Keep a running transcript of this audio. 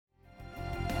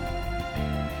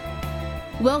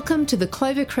Welcome to the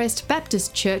Clovercrest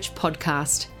Baptist Church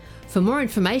podcast. For more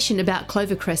information about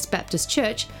Clovercrest Baptist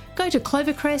Church, go to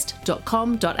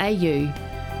clovercrest.com.au.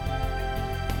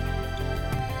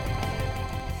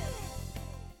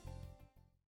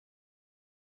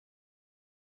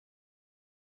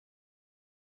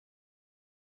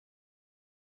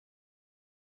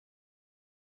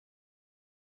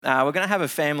 We're going to have a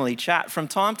family chat. From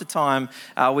time to time,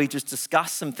 we just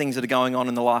discuss some things that are going on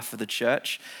in the life of the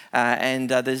church.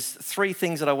 There's three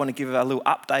things that I want to give a little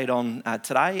update on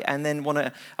today, and then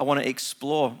I want to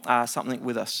explore something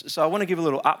with us. So I want to give a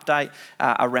little update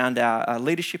around our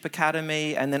Leadership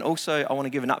Academy, and then also I want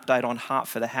to give an update on Heart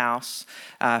for the House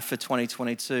for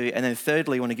 2022. And then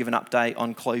thirdly, I want to give an update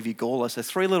on Clovey Gawler. So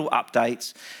three little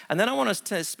updates. And then I want us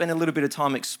to spend a little bit of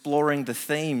time exploring the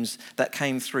themes that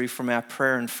came through from our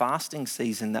prayer and fasting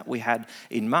season that we had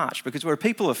in March, because we're a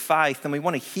people of faith and we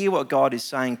want to hear what God is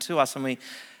saying to us, and we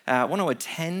want to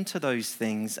attend to those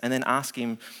things and then ask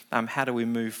Him, how do we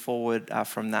move forward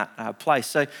from that place?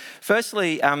 So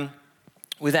firstly,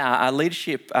 with our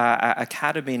Leadership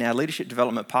Academy and our Leadership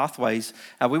Development Pathways,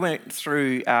 we went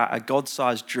through a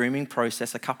God-sized dreaming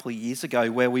process a couple of years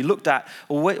ago where we looked at,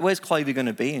 well, where's Clovey going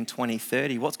to be in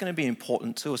 2030? What's going to be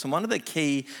important to us? And one of the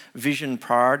key vision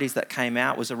priorities that came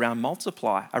out was around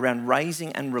multiply, around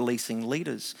raising and releasing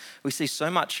leaders. We see so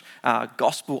much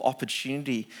gospel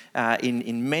opportunity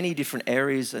in many different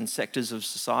areas and sectors of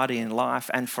society and life,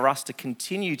 and for us to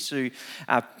continue to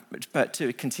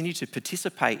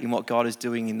participate in what God is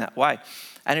doing in that way.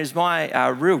 And it is my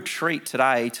real treat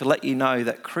today to let you know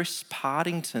that Chris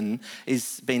Partington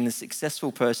has been the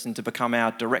successful person to become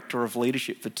our Director of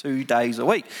Leadership for 2 days a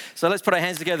week. So let's put our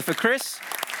hands together for Chris.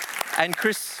 And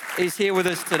Chris is here with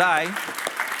us today.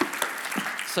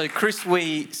 So Chris,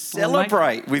 we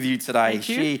celebrate with you today. Thank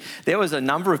you. There was a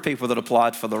number of people that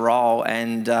applied for the role,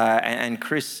 and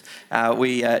Chris,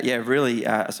 we really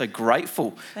are so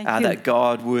grateful that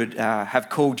God would have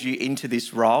called you into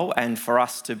this role, and for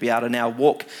us to be able to now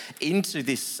walk into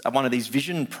this one of these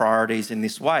vision priorities in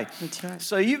this way. That's right.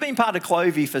 So you've been part of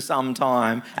Clovey for some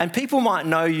time, and people might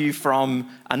know you from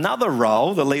another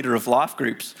role, the leader of life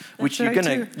groups, which you're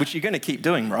going to keep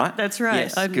doing, right? That's right.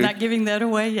 Yes, I'm good. not giving that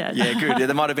away yet. Yeah, good.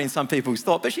 There might have been some people's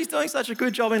thought, but she's doing such a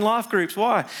good job in life groups.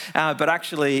 Why? But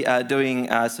actually doing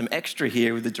some extra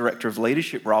here with the Director of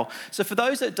Leadership role. So for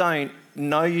those that don't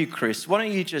know you, Chris, why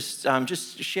don't you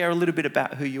just share a little bit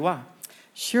about who you are?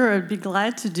 Sure, I'd be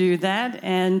glad to do that.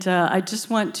 And I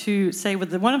just want to say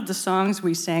with one of the songs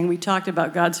we sang, we talked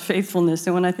about God's faithfulness.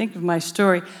 And when I think of my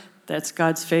story, that's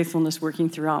God's faithfulness working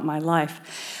throughout my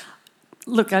life.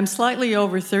 Look, I'm slightly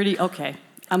over 30. Okay,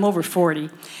 I'm over 40.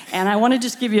 And I want to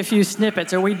just give you a few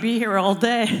snippets or we'd be here all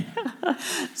day.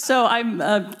 So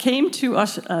I came to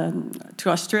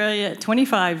Australia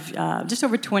just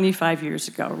over 25 years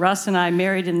ago. Russ and I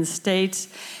married in the States,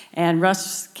 and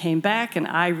Russ came back and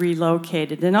I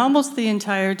relocated. And almost the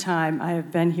entire time I have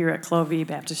been here at Clovey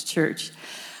Baptist Church.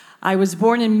 I was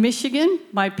born in Michigan.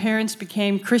 My parents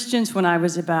became Christians when I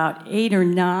was about 8 or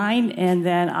 9, and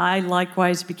then I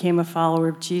likewise became a follower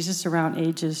of Jesus around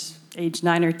age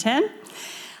 9 or 10.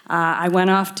 I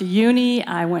went off to uni.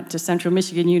 I went to Central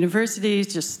Michigan University,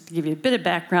 just to give you a bit of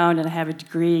background, and I have a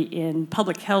degree in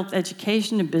public health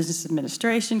education and business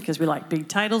administration because we like big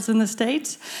titles in the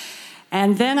States.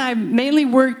 And then I mainly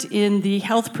worked in the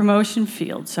health promotion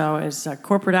field, so as a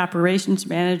corporate operations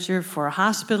manager for a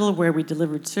hospital where we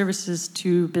delivered services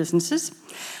to businesses.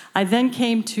 I then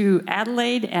came to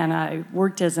Adelaide, and I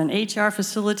worked as an HR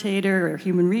facilitator or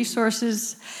human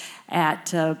resources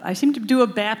I seemed to do a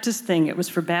Baptist thing. It was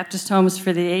for Baptist Homes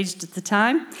for the Aged at the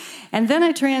time. And then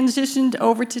I transitioned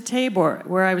over to Tabor,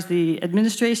 where I was the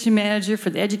administration manager for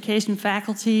the education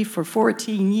faculty for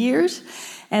 14 years.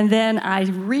 And then I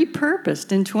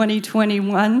repurposed in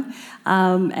 2021,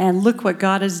 and look what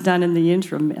God has done in the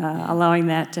interim, allowing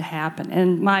that to happen.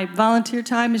 And my volunteer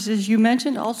time is, as you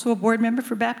mentioned, also a board member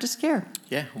for Baptist Care.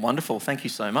 Yeah, wonderful. Thank you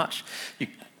so much. You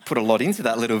put a lot into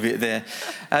that little bit there.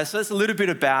 So that's a little bit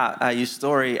about your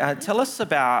story. Tell us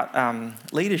about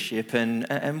leadership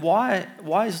and why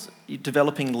is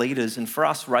developing leaders, and for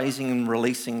us raising and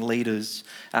releasing leaders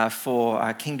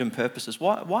for kingdom purposes,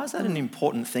 why is that an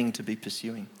important thing to be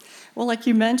pursuing? Well, like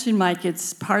you mentioned, Mike,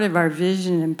 it's part of our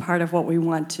vision and part of what we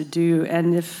want to do.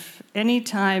 And if any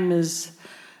time is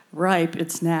ripe.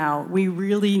 It's now. We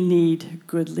really need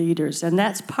good leaders. And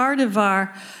that's part of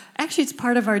it's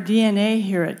part of our DNA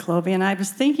here at Clovey. And I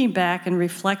was thinking back and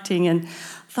reflecting and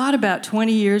thought about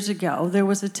 20 years ago, there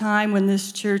was a time when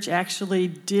this church actually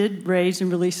did raise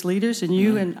and release leaders, and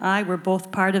you and I were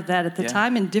both part of that at the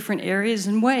time in different areas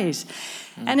and ways.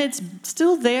 And it's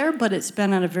still there, but it's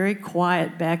been on a very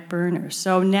quiet back burner.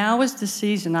 So now is the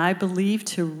season, I believe,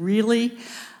 to really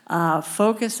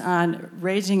focus on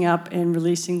raising up and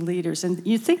releasing leaders. And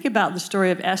you think about the story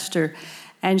of Esther,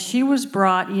 and she was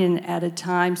brought in at a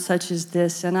time such as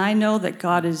this. And I know that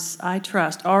God is, I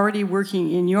trust, already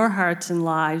working in your hearts and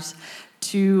lives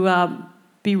to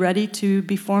be ready to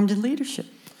be formed in leadership.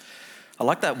 I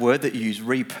like that word that you use,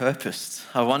 repurposed.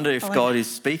 I wonder if God is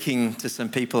speaking to some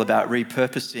people about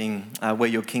repurposing where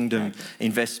your kingdom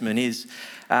investment is.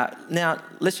 Now,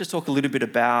 let's just talk a little bit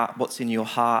about what's in your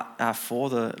heart for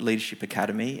the Leadership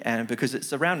Academy, and because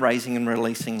it's around raising and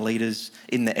releasing leaders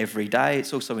in the everyday.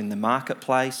 It's also in the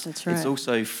marketplace. That's right. It's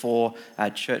also for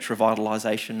church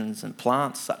revitalisations and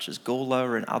plants such as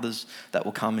Gawler and others that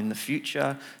will come in the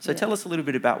future. So tell us a little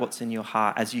bit about what's in your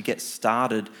heart as you get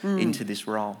started into this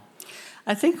role.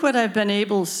 I think what I've been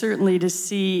able certainly to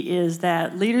see is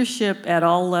that leadership at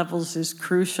all levels is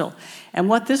crucial. And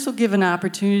what this will give an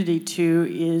opportunity to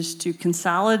is to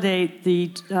consolidate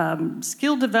the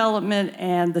skill development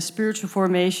and the spiritual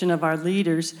formation of our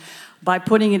leaders by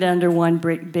putting it under one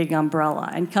big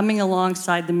umbrella and coming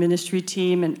alongside the ministry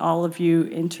team and all of you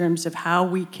in terms of how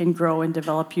we can grow and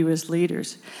develop you as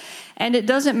leaders. And it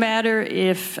doesn't matter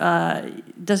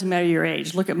doesn't matter your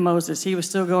age. Look at Moses. He was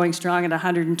still going strong at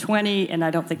 120, and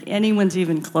I don't think anyone's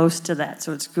even close to that,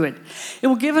 so it's good. It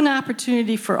will give an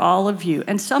opportunity for all of you.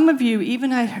 And some of you,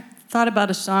 even I thought about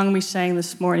a song we sang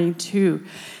this morning too,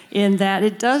 in that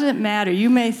it doesn't matter. You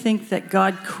may think that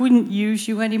God couldn't use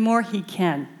you anymore. He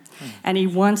can. And he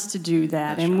wants to do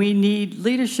that. That's and right. we need,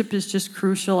 leadership is just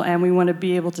crucial, and we want to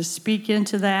be able to speak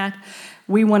into that.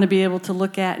 We want to be able to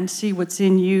look at and see what's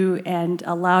in you and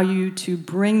allow you to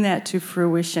bring that to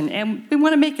fruition. And we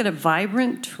want to make it a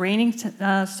vibrant training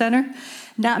center,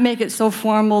 not make it so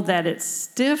formal that it's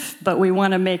stiff, but we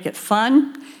want to make it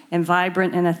fun and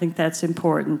vibrant, and I think that's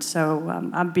important. So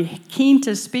I'd be keen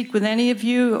to speak with any of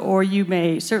you, or you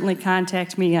may certainly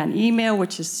contact me on email,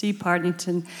 which is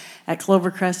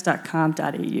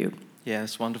cpartington@clovercrest.com.au. Yeah,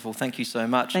 it's wonderful. Thank you so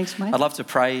much. Thanks, Mike. I'd love to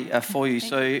pray for you.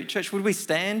 So, church, would we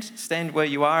stand where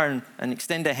you are and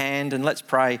extend a hand, and let's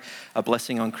pray a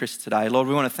blessing on Chris today. Lord,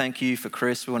 we want to thank you for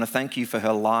Chris. We want to thank you for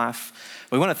her life.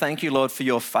 We want to thank you, Lord, for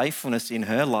your faithfulness in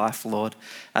her life, Lord.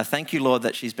 Thank you, Lord,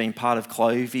 that she's been part of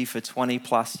Clovey for 20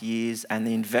 plus years and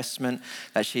the investment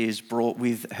that she has brought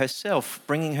with herself,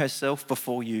 bringing herself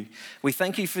before you. We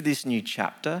thank you for this new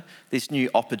chapter, this new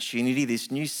opportunity, this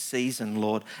new season,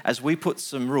 Lord, as we put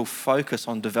some real focus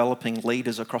on developing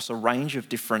leaders across a range of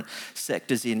different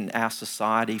sectors in our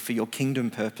society for your kingdom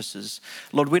purposes.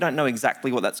 Lord, we don't know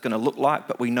exactly what that's going to look like,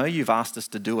 but we know you've asked us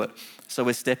to do it. So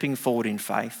we're stepping forward in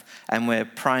faith, and we're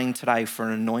praying today for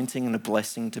an anointing and a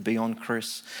blessing to be on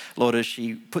Chris. Lord, as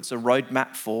she puts a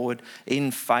roadmap forward in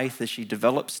faith, as she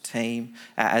develops team,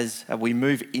 as we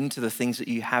move into the things that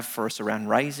you have for us around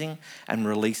raising and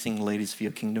releasing leaders for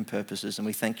your kingdom purposes. And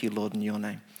we thank you, Lord, in your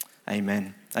name.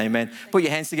 Amen. Amen. Put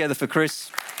your hands together for Chris.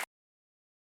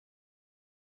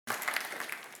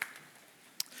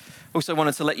 Also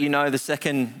wanted to let you know the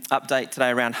second update today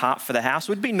around Heart for the House.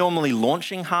 We'd be normally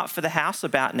launching Heart for the House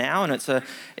about now, and it's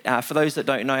for those that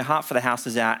don't know, Heart for the House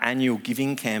is our annual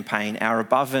giving campaign, our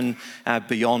above and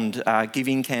beyond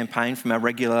giving campaign from our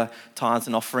regular tithes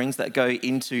and offerings that go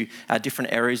into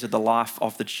different areas of the life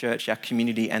of the church, our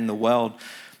community and the world.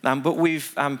 But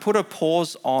we've put a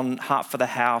pause on Heart for the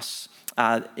House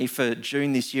for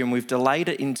June this year, and we've delayed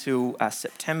it until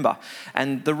September.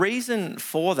 And the reason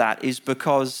for that is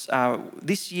because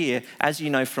this year, as you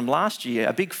know from last year,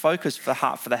 a big focus for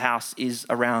Heart for the House is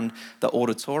around the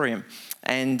auditorium.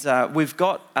 And we've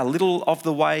got a little of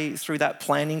the way through that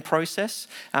planning process.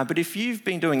 But if you've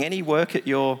been doing any work at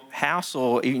your house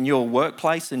or in your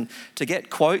workplace, and to get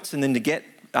quotes and then to get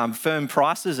firm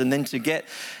prices and then to get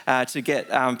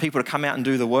people to come out and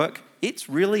do the work, it's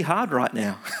really hard right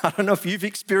now. I don't know if you've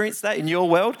experienced that in your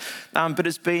world, but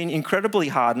it's been incredibly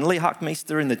hard. And Lee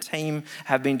Huckmeister and the team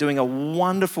have been doing a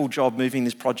wonderful job moving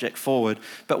this project forward,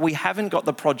 but we haven't got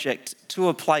the project to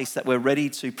a place that we're ready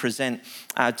to present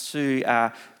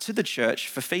to the church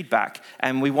for feedback.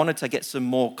 And we wanted to get some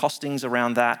more costings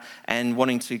around that and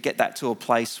wanting to get that to a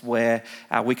place where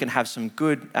we can have some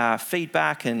good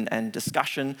feedback and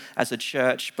discussion as a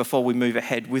church before we move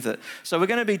ahead with it. So we're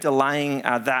going to be delaying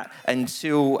that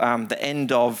until the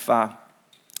end of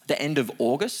the end of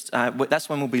August. That's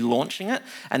when we'll be launching it.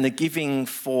 And the giving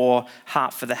for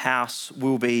Heart for the House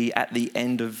will be at the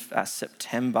end of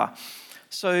September.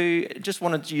 So just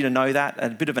wanted you to know that, a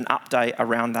bit of an update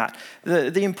around that.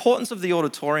 The importance of the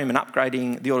auditorium and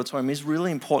upgrading the auditorium is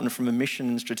really important from a mission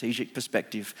and strategic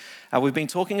perspective. We've been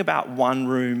talking about one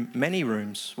room, many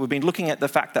rooms. We've been looking at the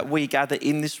fact that we gather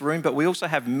in this room, but we also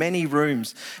have many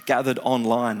rooms gathered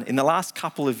online. In the last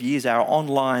couple of years, our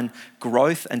online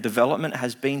growth and development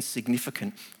has been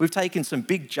significant. We've taken some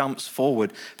big jumps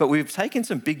forward, but we've taken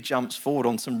some big jumps forward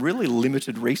on some really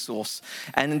limited resource.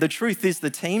 And the truth is the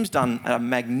team's done a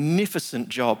magnificent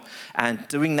job and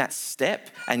doing that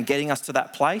step and getting us to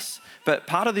that place. But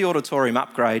part of the auditorium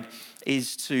upgrade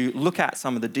is to look at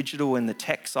some of the digital and the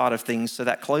tech side of things so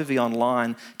that Clovey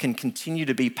Online can continue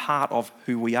to be part of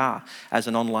who we are as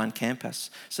an online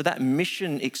campus. So that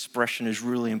mission expression is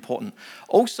really important.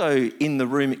 Also, in the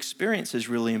room experience is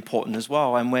really important as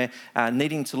well. And we're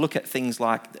needing to look at things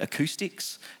like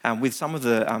acoustics with some of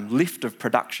the lift of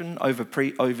production over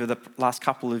the last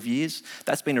couple of years.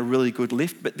 That's been a really good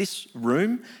lift. But this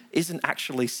room isn't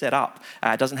actually set up.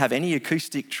 It doesn't have any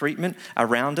acoustic treatment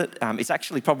around it. It's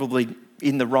actually probably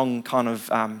in the wrong kind of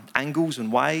angles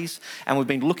and ways. And we've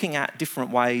been looking at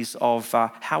different ways of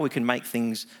how we can make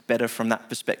things better from that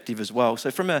perspective as well.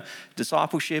 So from a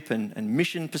discipleship and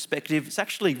mission perspective, it's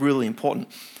actually really important.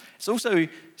 It's also,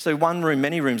 so one room,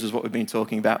 many rooms is what we've been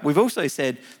talking about. We've also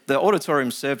said the auditorium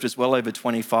served us well over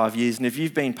 25 years. And if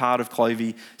you've been part of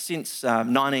Clovey since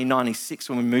 1996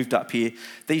 when we moved up here,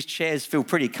 these chairs feel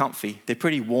pretty comfy. They're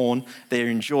pretty worn, they're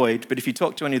enjoyed. But if you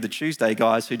talk to any of the Tuesday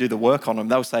guys who do the work on them,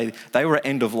 they'll say they were at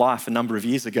end of life a number of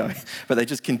years ago, but they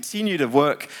just continue to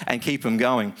work and keep them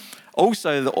going.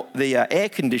 Also, the air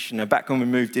conditioner, back when we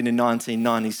moved in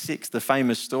 1996, the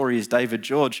famous story is David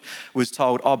George was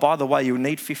told, oh, by the way, you'll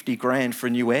need 50 grand for a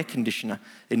new air conditioner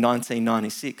in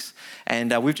 1996.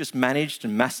 And we've just managed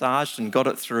and massaged and got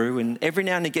it through. And every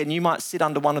now and again, you might sit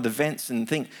under one of the vents and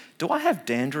think, do I have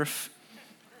dandruff?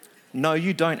 No,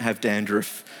 you don't have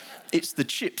dandruff. It's the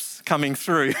chips coming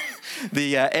through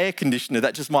the air conditioner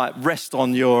that just might rest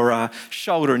on your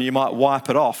shoulder and you might wipe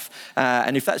it off.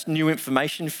 And if that's new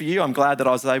information for you, I'm glad that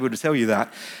I was able to tell you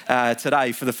that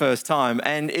today for the first time.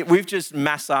 And we've just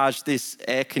massaged this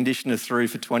air conditioner through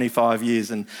for 25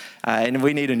 years and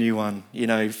we need a new one, you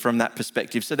know, from that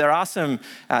perspective. So there are some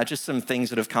things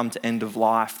that have come to end of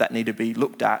life that need to be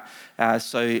looked at.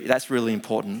 So that's really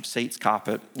important. Seats,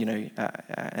 carpet, you know,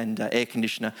 and air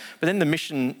conditioner. But then the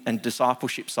mission and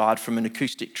discipleship side from an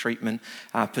acoustic treatment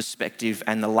perspective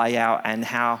and the layout and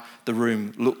how the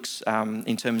room looks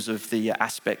in terms of the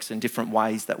aspects and different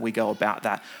ways that we go about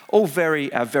that. All very,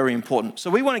 very important.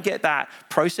 So we want to get that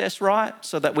process right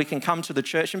so that we can come to the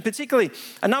church. And particularly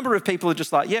a number of people are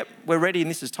just like, yep, we're ready and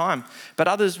this is time. But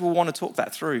others will want to talk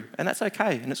that through and that's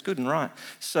okay and it's good and right.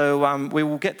 So we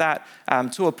will get that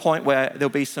to a point where there'll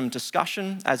be some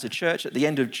discussion as a church at the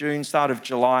end of June, start of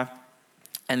July.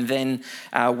 And then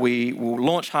we will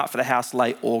launch Heart for the House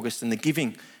late August and the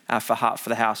giving for Heart for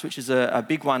the House, which is a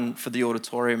big one for the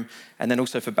auditorium and then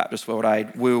also for Baptist World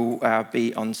Aid, will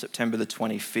be on September the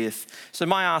 25th. So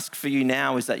my ask for you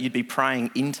now is that you'd be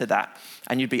praying into that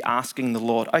and you'd be asking the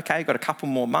Lord, okay, got a couple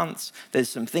more months. There's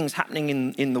some things happening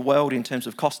in the world in terms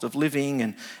of cost of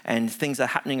living and things are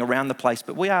happening around the place,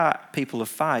 but we are people of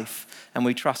faith and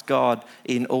we trust God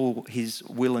in all his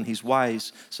will and his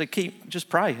ways. So just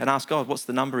pray and ask God, what's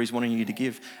the number he's wanting you to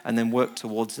give and then work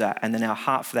towards that. And then our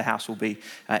Heart for the House will be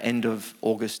end of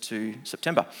August to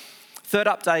September. Third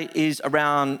update is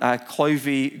around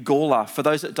Clovey Gawler. For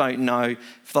those that don't know,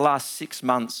 for the last 6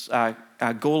 months,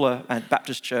 Gawler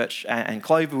Baptist Church and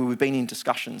Clovey, we've been in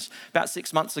discussions. About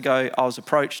 6 months ago, I was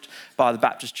approached by the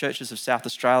Baptist churches of South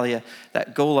Australia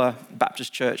that Gawler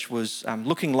Baptist Church was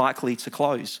looking likely to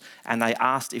close. And they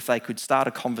asked if they could start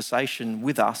a conversation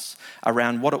with us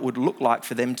around what it would look like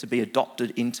for them to be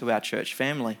adopted into our church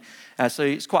family. So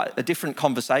it's quite a different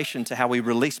conversation to how we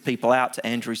release people out to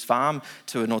Andrews Farm,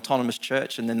 to an autonomous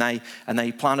church, and then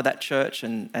they planted that church,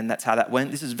 and that's how that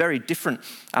went. This is a very different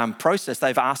process.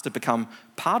 They've asked to become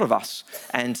part of us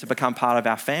and to become part of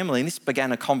our family. And this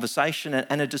began a conversation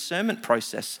and a discernment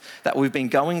process that we've been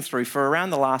going through for around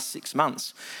the last 6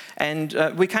 months. And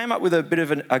we came up with a bit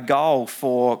of a goal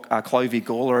for Clovey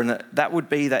Gawler, and that would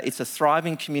be that it's a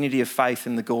thriving community of faith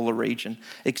in the Gawler region,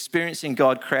 experiencing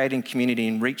God, creating community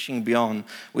and reaching beyond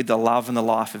with the love and the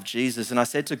life of Jesus. And I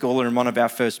said to Gawler in one of our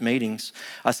first meetings,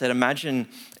 I said, imagine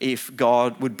if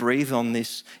God would breathe on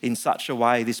this in such a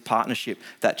way, this partnership,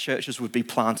 that churches would be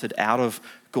planted out of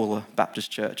Gawler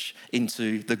Baptist Church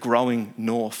into the growing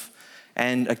north.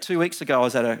 And 2 weeks ago, I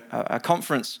was at a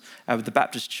conference with the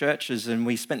Baptist churches, and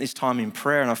we spent this time in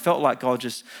prayer, and I felt like God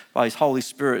just, by his Holy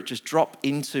Spirit, just dropped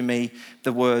into me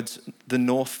the words, the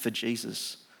north for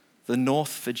Jesus. The north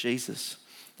for Jesus.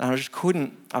 And I just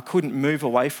couldn't move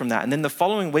away from that. And then the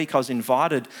following week, I was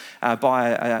invited by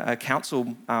a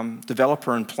council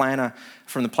developer and planner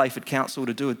from the Playford Council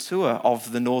to do a tour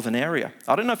of the northern area.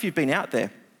 I don't know if you've been out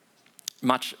there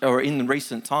much or in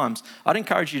recent times. I'd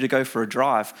encourage you to go for a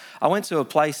drive. I went to a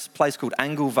place called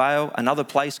Angle Vale, another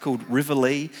place called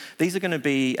Riverlea. These are going to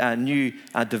be new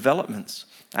developments.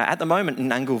 At the moment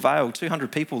in Angle Vale,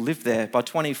 200 people live there. By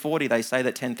 2040, they say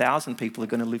that 10,000 people are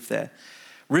going to live there.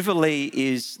 Riverlea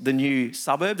is the new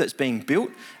suburb that's being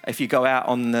built. If you go out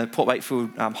on the Port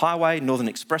Wakefield Highway, Northern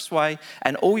Expressway,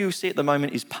 and all you'll see at the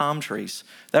moment is palm trees.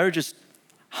 There are just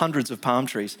hundreds of palm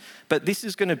trees. But this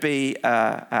is going to be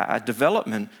a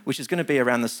development which is going to be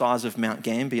around the size of Mount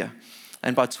Gambier.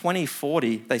 And by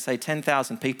 2040, they say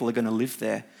 10,000 people are going to live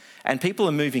there. And people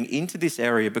are moving into this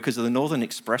area because of the Northern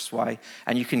Expressway,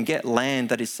 and you can get land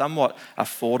that is somewhat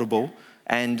affordable,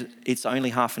 and it's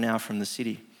only half an hour from the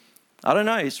city. I don't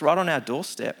know, it's right on our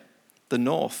doorstep, the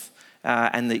north,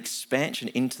 and the expansion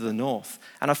into the north.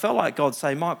 And I felt like God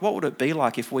say, Mike, what would it be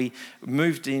like if we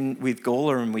moved in with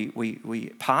Gawler and we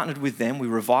partnered with them, we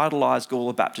revitalised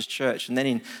Gawler Baptist Church, and then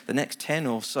in the next 10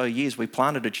 or so years, we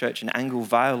planted a church in Angle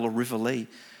Vale or Riverlea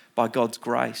by God's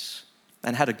grace,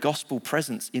 and had a gospel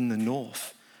presence in the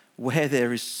north, where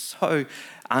there is so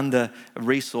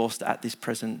under-resourced at this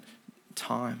present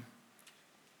time.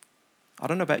 I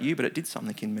don't know about you, but it did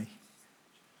something in me.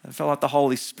 I felt like the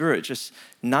Holy Spirit just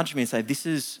nudged me and said, this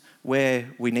is where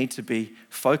we need to be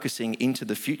focusing into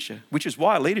the future, which is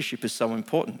why leadership is so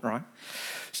important, right?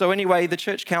 So anyway, the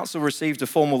church council received a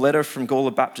formal letter from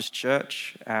Gawler Baptist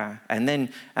Church, and then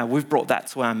we've brought that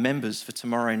to our members for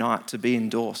tomorrow night to be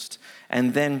endorsed.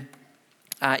 And then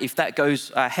if that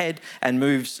goes ahead and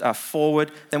moves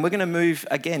forward, then we're going to move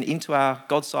again into our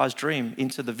God-sized dream,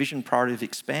 into the vision priority of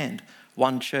expand.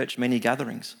 One church, many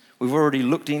gatherings. We've already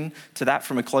looked into that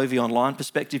from a Clovey Online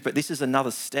perspective, but this is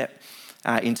another step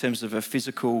in terms of a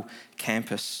physical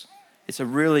campus. It's a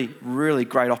really, really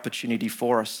great opportunity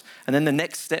for us. And then the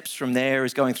next steps from there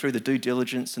is going through the due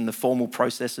diligence and the formal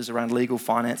processes around legal,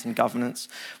 finance and governance.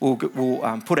 We'll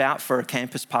put out for a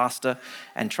campus pastor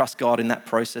and trust God in that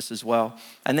process as well.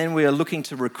 And then we are looking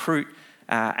to recruit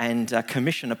and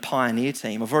commission a pioneer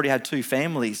team. I've already had 2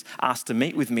 families ask to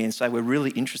meet with me and say, we're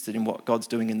really interested in what God's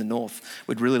doing in the north.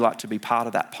 We'd really like to be part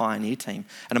of that pioneer team.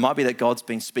 And it might be that God's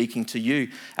been speaking to you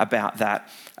about that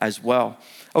as well.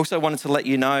 Also wanted to let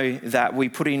you know that we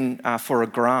put in for a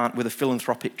grant with a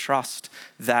philanthropic trust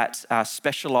that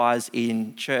specialise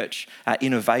in church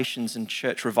innovations and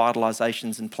church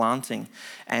revitalisations and planting.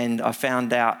 And I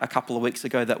found out a couple of weeks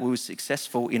ago that we were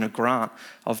successful in a grant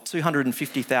of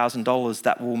 $250,000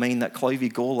 that will mean that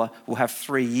Clovey Gawler will have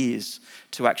 3 years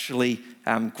to actually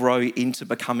grow into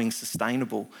becoming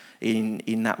sustainable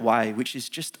in that way, which is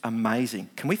just amazing.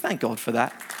 Can we thank God for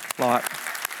that?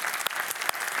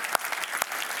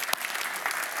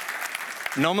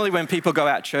 Normally when people go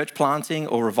out church planting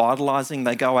or revitalising,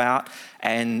 they go out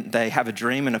and they have a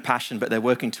dream and a passion, but they're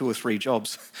working 2 or 3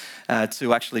 jobs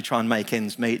to actually try and make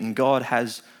ends meet. And God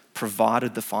has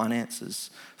provided the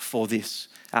finances for this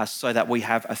so that we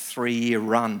have a 3-year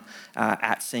run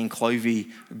at seeing Clovey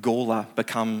Gawler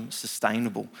become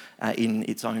sustainable in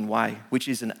its own way, which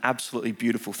is an absolutely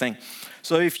beautiful thing.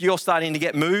 So if you're starting to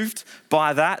get moved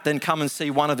by that, then come and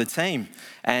see one of the team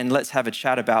and let's have a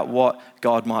chat about what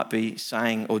God might be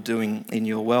saying or doing in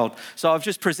your world. So I've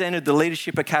just presented the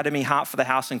Leadership Academy, Heart for the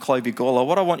House and Clovey Gawler.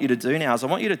 What I want you to do now is I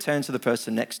want you to turn to the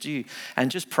person next to you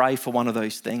and just pray for one of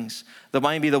those things. That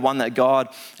may be the one that God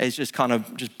has just kind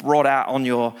of just brought out on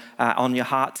your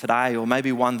heart today, or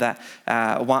maybe one that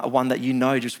you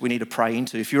know just we need to pray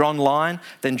into. If you're online,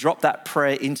 then drop that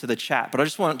prayer into the chat. But I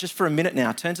just want, just for a minute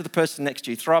now, turn to the person next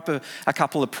to you, throw up a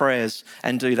couple of prayers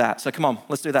and do that. So come on,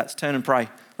 let's do that. Let's turn and pray.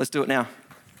 Let's do it now.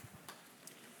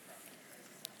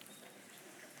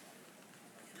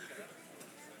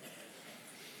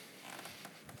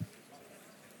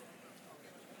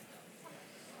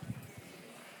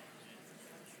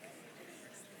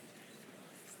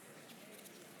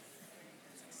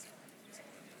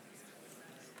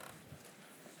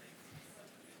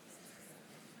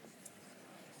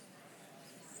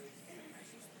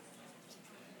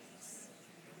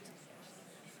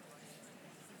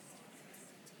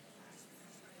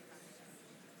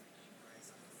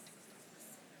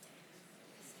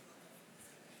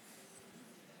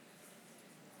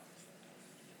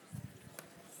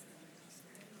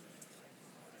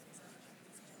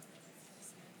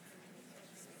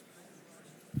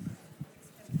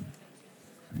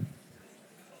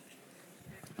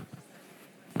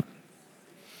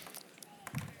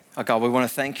 Oh God, we want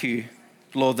to thank you,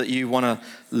 Lord, that you want to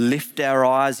lift our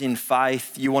eyes in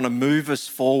faith. You want to move us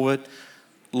forward.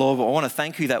 Lord, I want to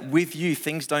thank you that with you,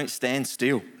 things don't stand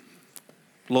still.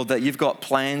 Lord, that you've got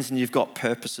plans and you've got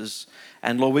purposes.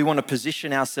 And Lord, we want to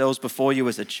position ourselves before you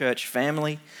as a church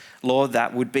family. Lord,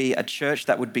 that would be a church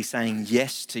that would be saying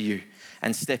yes to you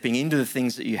and stepping into the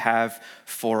things that you have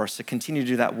for us. So continue to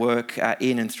do that work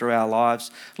in and through our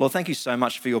lives. Lord, thank you so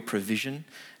much for your provision.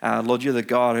 Lord, you're the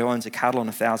God who owns a cattle on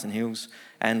 1,000 hills.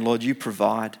 And Lord, you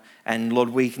provide. And Lord,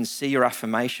 we can see your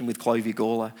affirmation with Clovey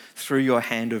Gawler through your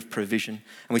hand of provision.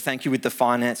 And we thank you with the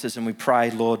finances, and we pray,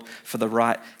 Lord, for the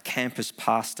right campus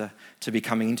pastor to be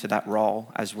coming into that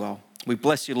role as well. We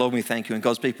bless you, Lord, and we thank you. And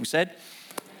God's people said,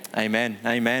 amen,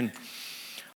 amen.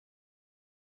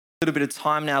 A little bit of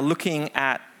time now looking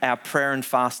at our prayer and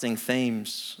fasting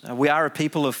themes. We are a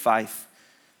people of faith.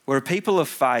 We're a people of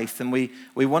faith, and we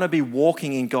want to be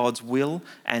walking in God's will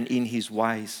and in his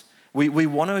ways. We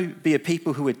want to be a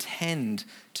people who attend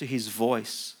to his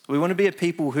voice. We want to be a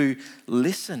people who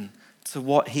listen to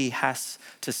what he has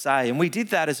to say. And we did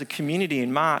that as a community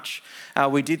in March.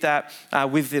 We did that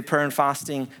with the prayer and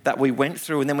fasting that we went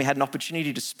through, and then we had an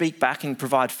opportunity to speak back and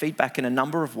provide feedback in a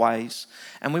number of ways.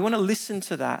 And we want to listen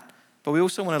to that, but we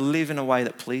also want to live in a way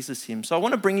that pleases him. So I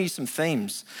want to bring you some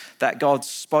themes that God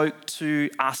spoke to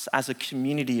us as a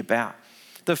community about.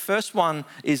 The first one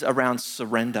is around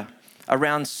surrender,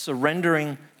 around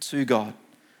surrendering to God.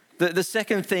 The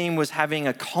second theme was having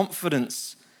a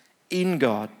confidence in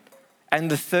God. And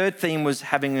the third theme was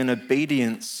having an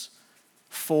obedience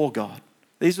for God.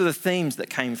 These were the themes that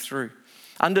came through.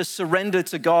 Under surrender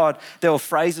to God, there were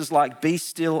phrases like, be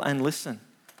still and listen.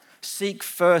 Seek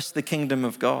first the kingdom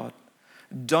of God.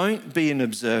 Don't be an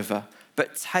observer,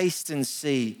 but taste and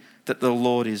see that the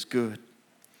Lord is good.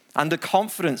 Under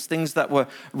confidence, things that were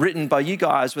written by you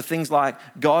guys were things like,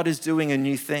 God is doing a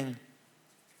new thing.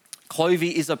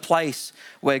 Clovey is a place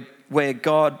where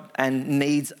God and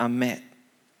needs are met,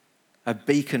 a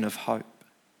beacon of hope.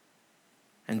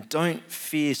 And don't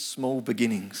fear small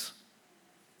beginnings.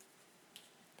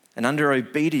 And under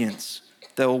obedience,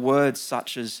 there were words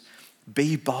such as,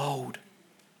 be bold,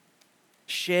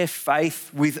 share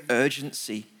faith with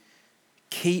urgency,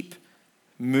 keep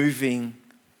moving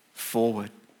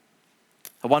forward.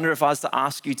 I wonder if I was to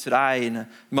ask you today in a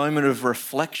moment of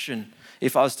reflection,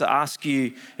 if I was to ask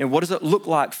you, what does it look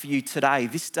like for you today,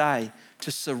 this day,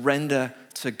 to surrender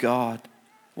to God?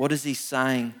 What is he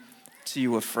saying to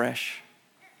you afresh?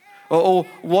 Or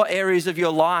what areas of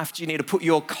your life do you need to put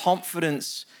your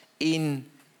confidence in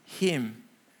him?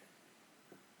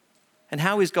 And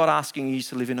how is God asking you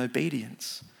to live in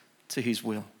obedience to his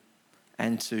will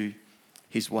and to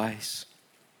his ways?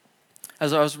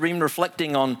 As I was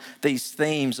reflecting on these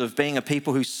themes of being a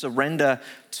people who surrender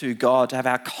to God, to have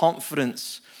our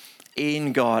confidence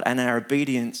in God and our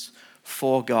obedience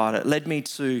for God, it led me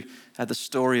to the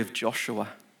story of Joshua.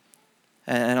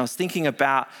 And I was thinking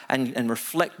about and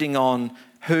reflecting on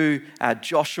who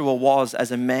Joshua was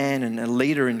as a man and a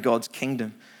leader in God's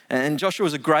kingdom. And Joshua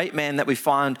was a great man that we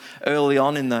find early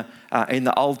on in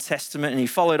the Old Testament, and he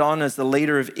followed on as the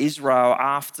leader of Israel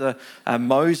after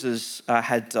Moses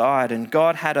had died. And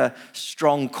God had a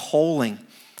strong calling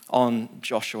on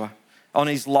Joshua, on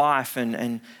his life,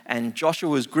 and Joshua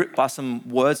was gripped by some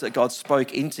words that God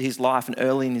spoke into his life and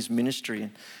early in his ministry.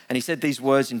 And he said these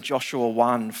words in Joshua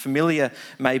 1, familiar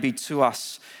maybe to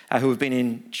us who have been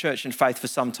in church and faith for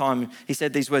some time. He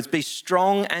said these words, be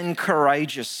strong and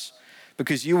courageous,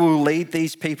 because you will lead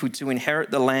these people to inherit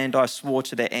the land I swore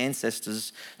to their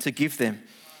ancestors to give them.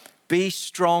 Be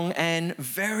strong and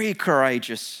very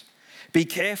courageous. Be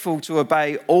careful to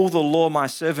obey all the law my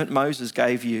servant Moses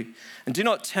gave you, and do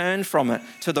not turn from it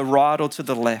to the right or to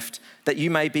the left, that you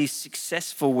may be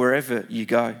successful wherever you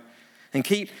go. And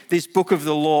keep this book of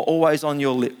the law always on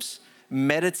your lips.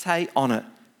 Meditate on it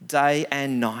day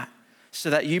and night,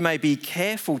 so that you may be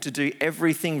careful to do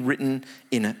everything written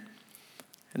in it.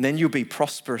 And then you'll be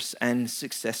prosperous and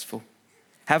successful.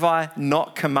 Have I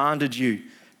not commanded you?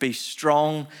 Be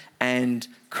strong and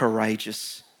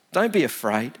courageous. Don't be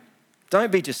afraid. Don't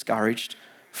be discouraged,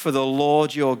 for the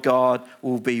Lord your God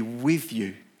will be with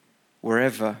you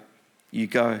wherever you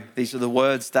go. These are the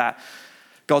words that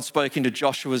God spoke into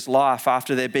Joshua's life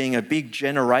after there being a big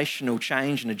generational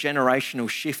change and a generational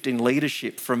shift in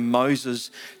leadership from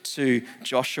Moses to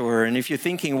Joshua. And if you're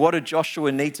thinking, what did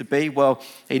Joshua need to be? Well,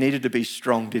 he needed to be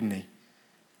strong, didn't he?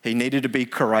 He needed to be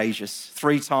courageous.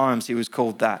 3 times he was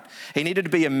called that. He needed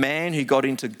to be a man who got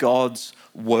into God's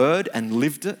word and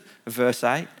lived it, verse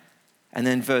 8. And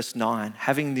then verse 9,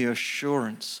 having the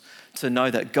assurance to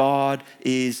know that God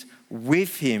is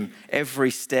with him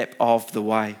every step of the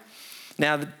way.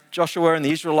 Now, Joshua and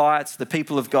the Israelites, the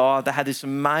people of God, they had this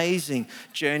amazing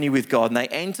journey with God, and they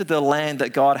entered the land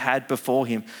that God had before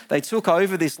him. They took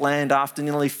over this land after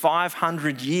nearly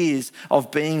 500 years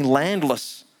of being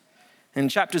landless. In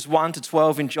chapters 1 to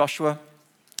 12 in Joshua,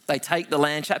 they take the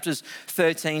land. Chapters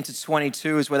 13 to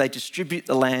 22 is where they distribute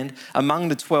the land among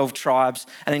the 12 tribes.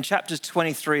 And in chapters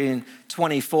 23 and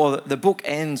 24, the book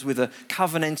ends with a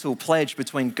covenantal pledge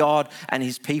between God and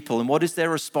his people. And what is their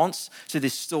response to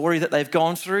this story that they've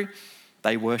gone through?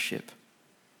 They worship.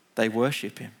 They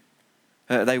worship him.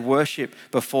 They worship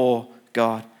before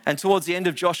God. And towards the end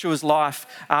of Joshua's life,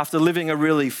 after living a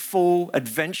really full,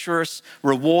 adventurous,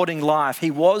 rewarding life, he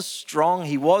was strong,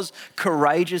 he was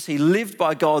courageous, he lived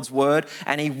by God's word,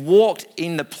 and he walked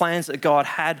in the plans that God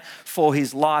had for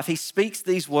his life. He speaks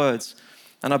these words,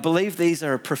 and I believe these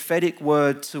are a prophetic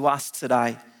word to us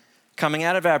today, coming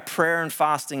out of our prayer and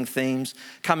fasting themes,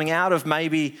 coming out of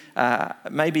maybe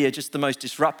just the most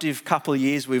disruptive couple of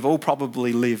years we've all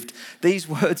probably lived. These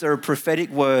words are a prophetic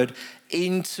word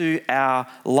into our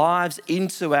lives,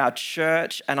 into our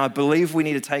church, and I believe we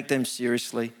need to take them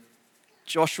seriously.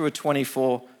 Joshua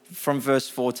 24 from verse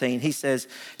 14, he says,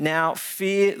 "Now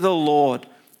fear the Lord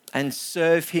and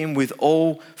serve him with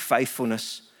all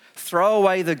faithfulness. Throw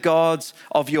away the gods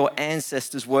of your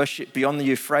ancestors' worship beyond the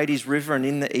Euphrates River and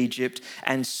in the Egypt,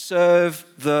 and serve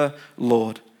the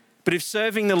Lord. But if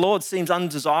serving the Lord seems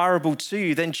undesirable to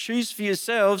you, then choose for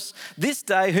yourselves this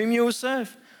day whom you will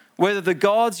serve, whether the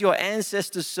gods your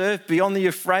ancestors served beyond the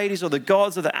Euphrates or the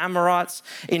gods of the Amorites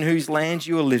in whose land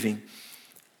you are living.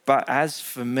 But as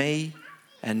for me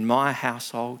and my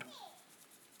household,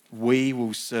 we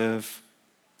will serve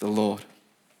the Lord."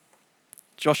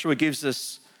 Joshua gives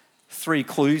us 3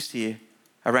 clues here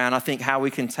around, I think, how we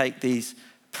can take these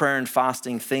prayer and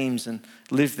fasting themes and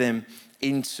live them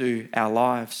into our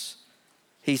lives.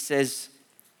 He says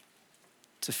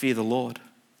to fear the Lord,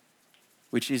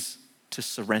 which is to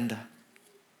surrender.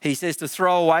 He says to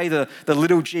throw away the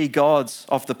little g gods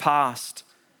of the past,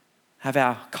 have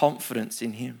our confidence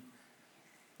in him,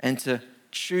 and to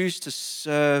choose to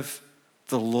serve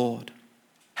the Lord,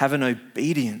 have an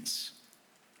obedience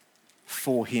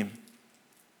for him.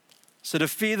 So to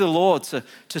fear the Lord,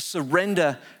 to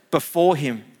surrender before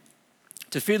him.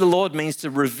 To fear the Lord means to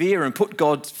revere and put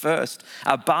God first,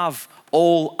 above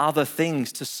all other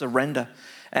things, to surrender.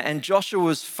 And Joshua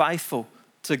was faithful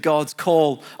to God's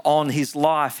call on his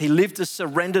life. He lived a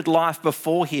surrendered life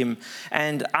before him.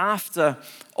 And after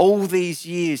all these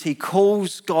years, he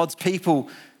calls God's people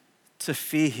to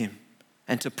fear him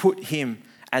and to put him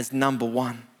as number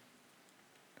one.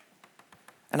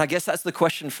 And I guess that's the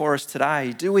question for us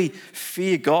today. Do we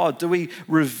fear God? Do we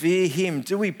revere him?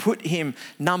 Do we put him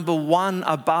number one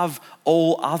above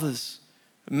all others?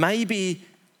 Maybe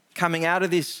coming out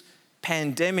of this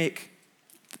pandemic,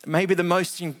 maybe the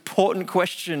most important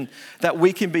question that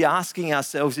we can be asking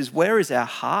ourselves is, where is our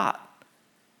heart?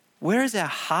 Where is our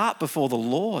heart before the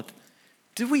Lord?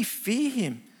 Do we fear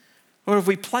him? Or have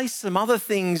we placed some other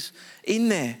things in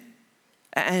there?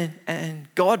 And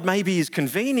God maybe is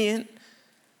convenient,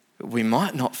 but we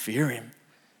might not fear him.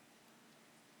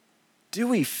 Do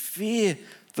we fear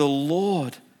the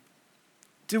Lord?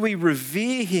 Do we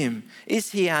revere him?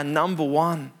 Is he our number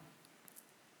one?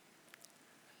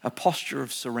 A posture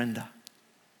of surrender.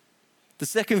 The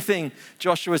second thing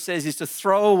Joshua says is to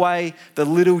throw away the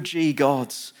little g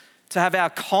gods, to have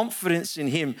our confidence in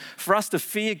him, for us to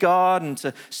fear God and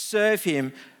to serve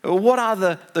him. What are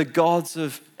the gods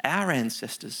of our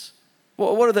ancestors?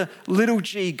 What are the little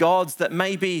g gods that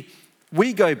maybe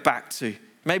we go back to?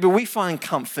 Maybe we find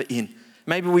comfort in.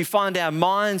 Maybe we find our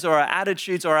minds or our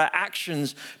attitudes or our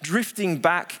actions drifting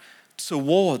back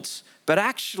towards. But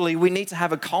actually, we need to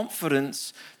have a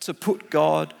confidence to put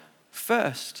God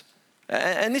first.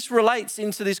 And this relates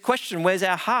into this question, where's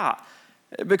our heart?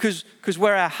 Because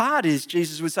where our heart is,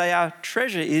 Jesus would say, our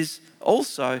treasure is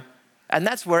also. And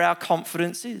that's where our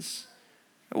confidence is.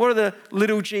 What are the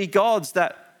little g gods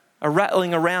that are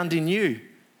rattling around in you?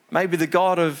 Maybe the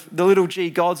little g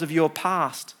gods of your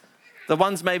past. The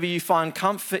ones maybe you find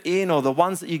comfort in, or the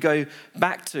ones that you go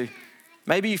back to.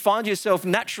 Maybe you find yourself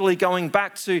naturally going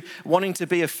back to wanting to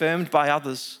be affirmed by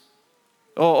others.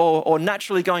 Or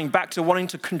naturally going back to wanting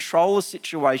to control a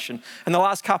situation. And the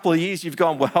last couple of years you've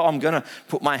gone, well, I'm going to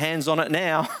put my hands on it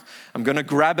now. I'm going to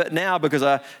grab it now because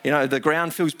the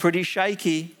ground feels pretty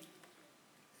shaky.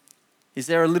 Is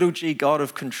there a little g God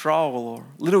of control, or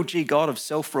little g God of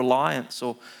self-reliance,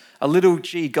 or a little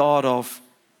g God of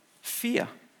fear?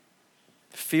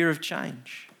 Fear of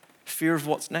change, fear of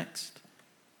what's next,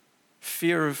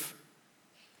 fear of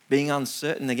being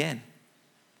uncertain again.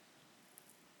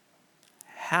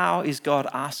 how is God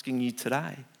asking you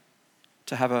today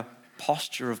to have a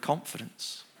posture of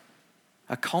confidence?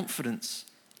 A confidence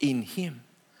in him.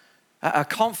 A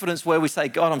confidence where we say,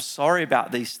 God, I'm sorry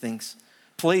about these things.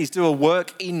 Please do a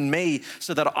work in me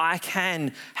so that I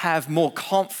can have more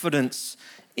confidence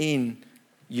in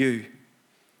you.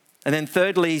 And then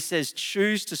thirdly, he says,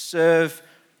 choose to serve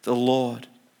the Lord.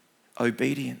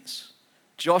 Obedience.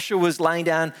 Joshua was laying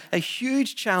down a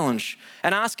huge challenge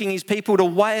and asking his people to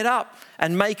weigh it up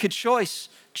and make a choice.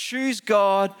 Choose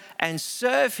God and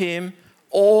serve him,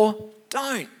 or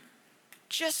don't.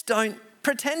 Just don't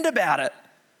pretend about it.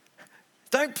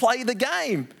 Don't play the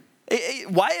game.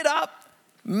 Weigh it up.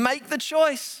 Make the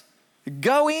choice.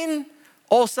 Go in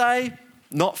or say,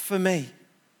 not for me.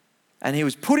 And he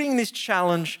was putting this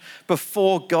challenge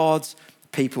before God's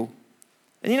people.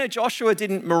 And you know, Joshua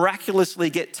didn't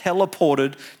miraculously get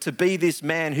teleported to be this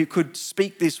man who could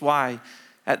speak this way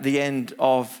at the end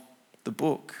of the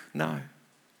book. No.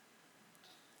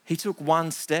 He took one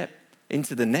step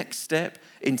into the next step,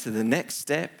 into the next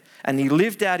step, and he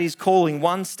lived out his calling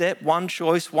one step, one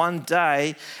choice, one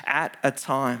day at a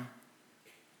time.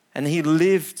 And he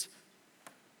lived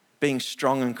being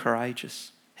strong and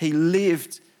courageous. He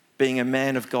lived being a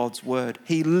man of God's word.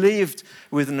 He lived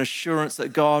with an assurance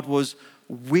that God was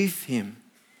with him,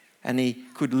 and he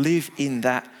could live in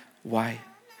that way.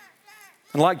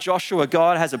 And like Joshua,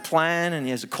 God has a plan and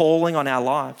he has a calling on our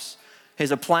lives. He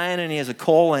has a plan and he has a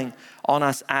calling on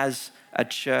us as a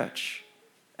church.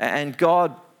 And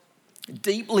God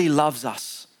deeply loves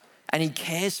us and he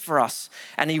cares for us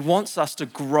and he wants us to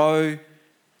grow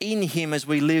in him as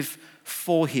we live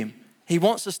for him. He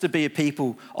wants us to be a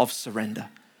people of surrender.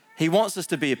 He wants us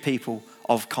to be a people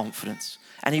of confidence.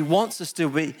 And he wants us to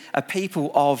be a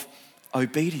people of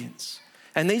obedience.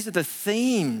 And these are the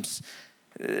themes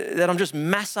that I'm just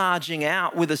massaging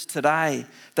out with us today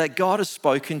that God has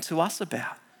spoken to us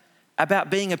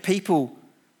about being a people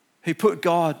who put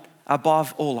God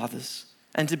above all others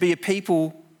and to be a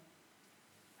people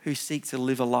who seek to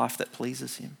live a life that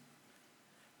pleases him.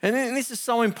 And this is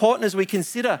so important as we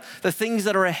consider the things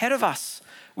that are ahead of us.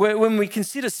 When we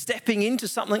consider stepping into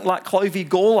something like Clovey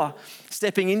Gawler,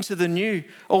 stepping into the new,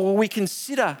 or we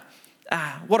consider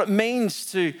what it means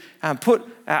to put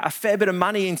a fair bit of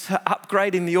money into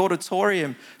upgrading the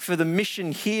auditorium for the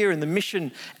mission here and the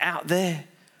mission out there.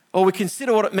 Or we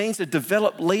consider what it means to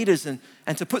develop leaders and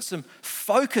to put some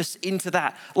focus into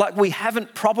that, like we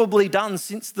haven't probably done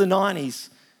since the 90s.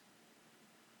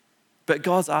 But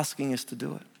God's asking us to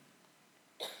do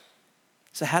it.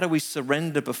 So how do we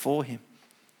surrender before him?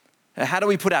 How do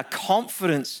we put our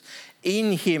confidence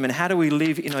in him, and how do we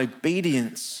live in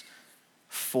obedience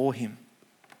for him?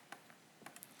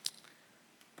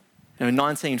 In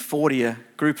 1940, a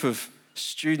group of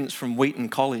students from Wheaton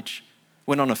College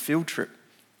went on a field trip.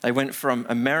 They went from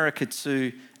America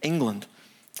to England,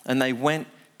 and they went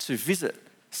to visit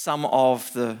some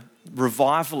of the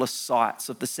revivalist sites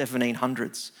of the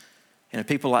 1700s. You know,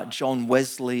 people like John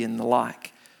Wesley and the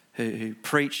like, who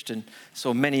preached and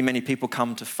saw many, many people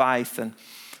come to faith. And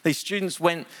these students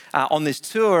went on this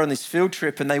tour, on this field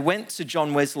trip, and they went to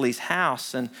John Wesley's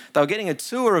house, and they were getting a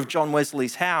tour of John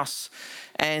Wesley's house,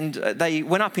 and they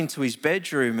went up into his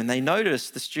bedroom, and they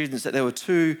noticed, the students, that there were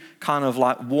two kind of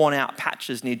like worn out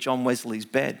patches near John Wesley's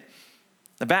bed,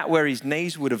 about where his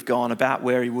knees would have gone, about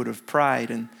where he would have prayed.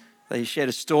 And they shared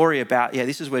a story about,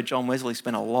 this is where John Wesley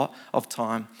spent a lot of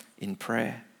time in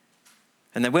prayer.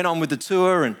 And they went on with the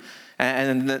tour, and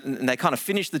they kind of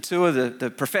finished the tour.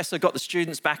 The professor got the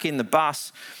students back in the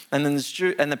bus, and then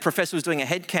the professor was doing a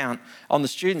head count on the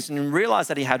students and realized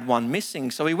that he had one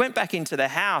missing. So he went back into the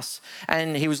house,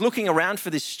 and he was looking around for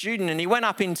this student, and he went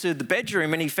up into the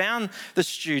bedroom, and he found the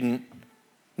student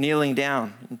kneeling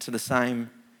down into the same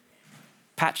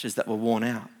patches that were worn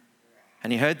out.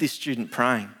 And he heard this student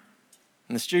praying.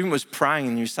 And the student was praying,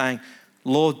 and he was saying,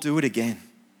 "Lord, do it again.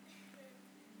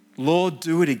 Lord,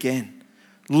 do it again.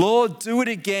 Lord, do it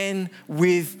again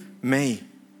with me."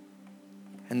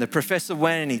 And the professor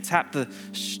went and he tapped the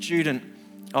student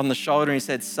on the shoulder and he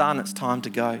said, "Son, it's time to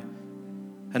go."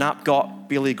 And up got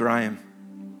Billy Graham,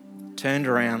 turned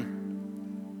around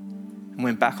and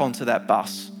went back onto that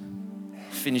bus,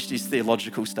 finished his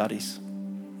theological studies.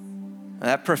 And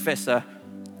that professor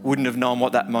wouldn't have known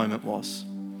what that moment was.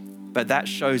 But that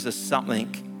shows us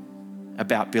something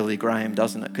about Billy Graham,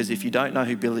 doesn't it? Because if you don't know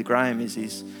who Billy Graham is,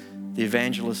 he's the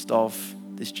evangelist of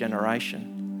this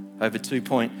generation. Over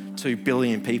 2.2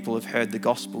 billion people have heard the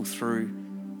gospel through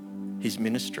his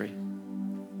ministry.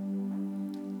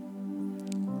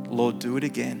 Lord, do it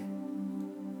again.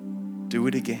 Do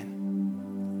it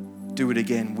again. Do it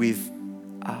again with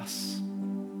us.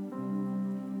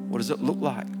 What does it look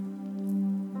like?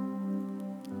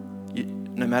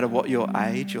 No matter what your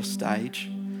age, your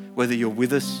stage, whether you're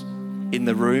with us in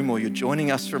the room or you're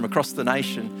joining us from across the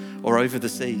nation or over the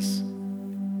seas,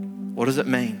 what does it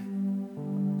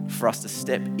mean for us to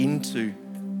step into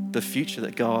the future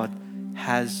that God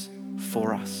has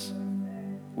for us,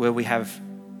 where we have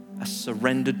a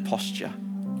surrendered posture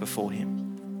before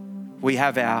Him? We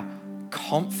have our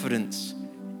confidence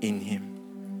in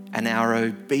Him, and our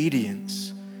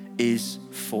obedience is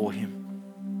for Him.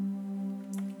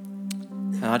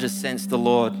 And I just sense the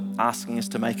Lord asking us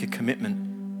to make a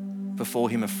commitment before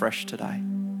Him afresh today,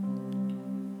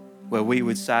 where we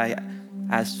would say,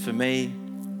 as for me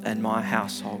and my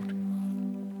household,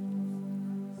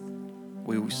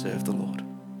 we will serve the Lord.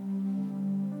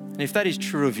 And if that is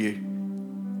true of you,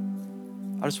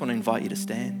 I just want to invite you to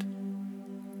stand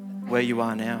where you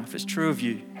are now. If it's true of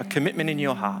you, a commitment in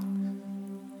your heart,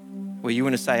 where you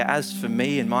want to say, as for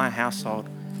me and my household,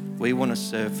 we want to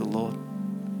serve the Lord,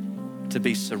 to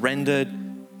be surrendered,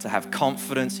 to have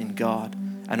confidence in God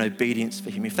and obedience for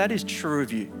Him. If that is true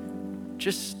of you,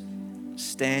 just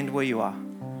stand where you are.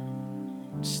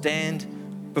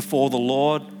 Stand before the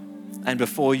Lord and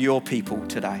before your people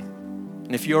today.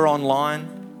 And if you're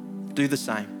online, do the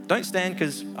same. Don't stand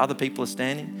because other people are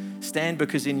standing. Stand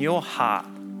because in your heart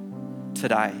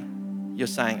today, you're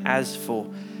saying, as for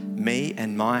me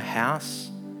and my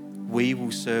house, we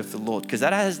will serve the Lord. Because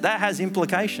that has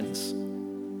implications.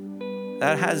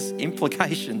 That has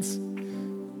implications.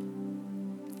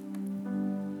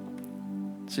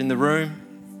 It's in the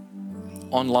room,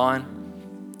 online.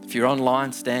 If you're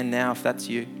online, stand now if that's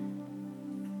you.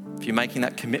 If you're making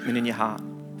that commitment in your heart.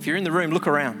 If you're in the room, look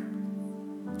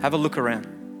around. Have a look around.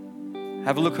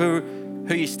 Have a look who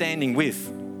you're standing with.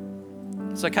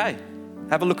 It's okay.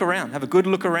 Have a look around. Have a good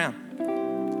look around.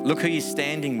 Look who you're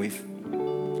standing with.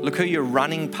 Look who your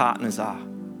running partners are.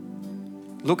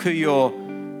 Look who your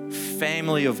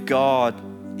family of God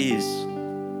is.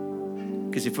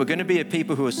 Because if we're going to be a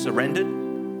people who are surrendered,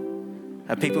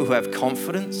 a people who have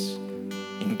confidence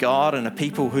in God, and a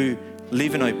people who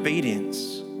live in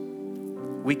obedience,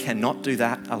 we cannot do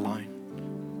that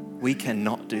alone. We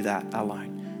cannot do that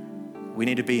alone. We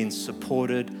need to be in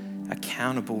supported,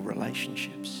 accountable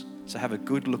relationships. So have a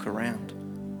good look around.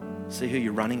 See who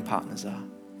your running partners are,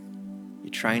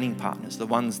 your training partners, the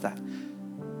ones that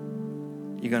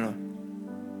you're going to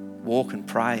walk and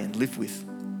pray and live with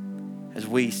as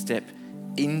we step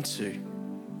into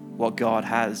what God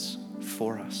has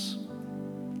for us.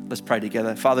 Let's pray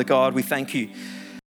together. Father God, we thank you